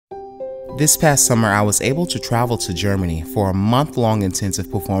This past summer, I was able to travel to Germany for a month-long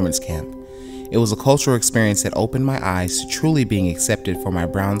intensive performance camp. It was a cultural experience that opened my eyes to truly being accepted for my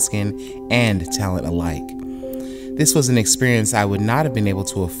brown skin and talent alike. This was an experience I would not have been able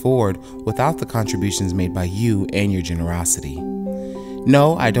to afford without the contributions made by you and your generosity.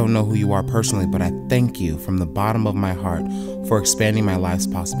 No, I don't know who you are personally, but I thank you from the bottom of my heart for expanding my life's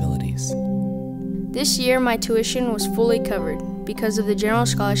possibilities. This year, my tuition was fully covered because of the general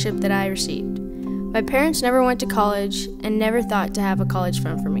scholarship that I received. My parents never went to college and never thought to have a college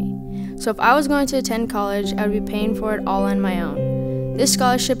fund for me. So if I was going to attend college, I would be paying for it all on my own. This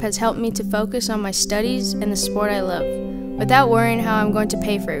scholarship has helped me to focus on my studies and the sport I love, without worrying how I'm going to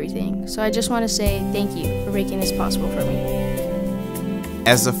pay for everything. So I just want to say thank you for making this possible for me.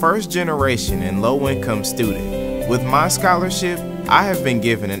 As a first-generation and low-income student, with my scholarship, I have been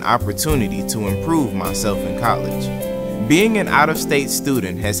given an opportunity to improve myself in college. Being an out-of-state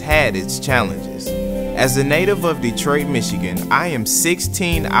student has had its challenges. As a native of Detroit, Michigan, I am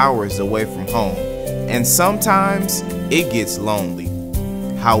 16 hours away from home, and sometimes it gets lonely.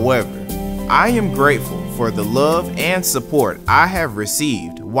 However, I am grateful for the love and support I have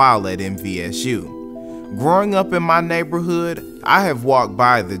received while at MVSU. Growing up in my neighborhood, I have walked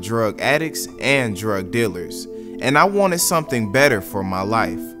by the drug addicts and drug dealers, and I wanted something better for my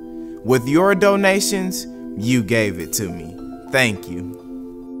life. With your donations, you gave it to me. Thank you.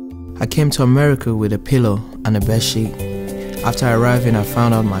 I came to America with a pillow and a bedsheet. After arriving, I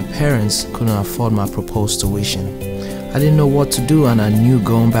found out my parents couldn't afford my proposed tuition. I didn't know what to do, and I knew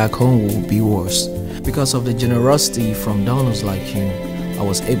going back home would be worse. Because of the generosity from donors like you, I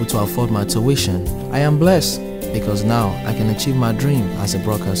was able to afford my tuition. I am blessed because now I can achieve my dream as a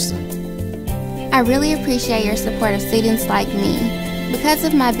broadcaster. I really appreciate your support of students like me. Because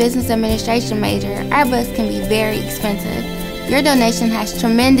of my business administration major, our books can be very expensive. Your donation has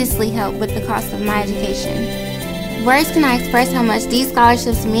tremendously helped with the cost of my education. Words cannot express how much these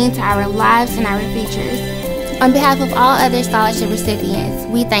scholarships mean to our lives and our futures. On behalf of all other scholarship recipients,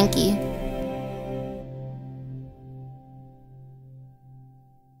 we thank you.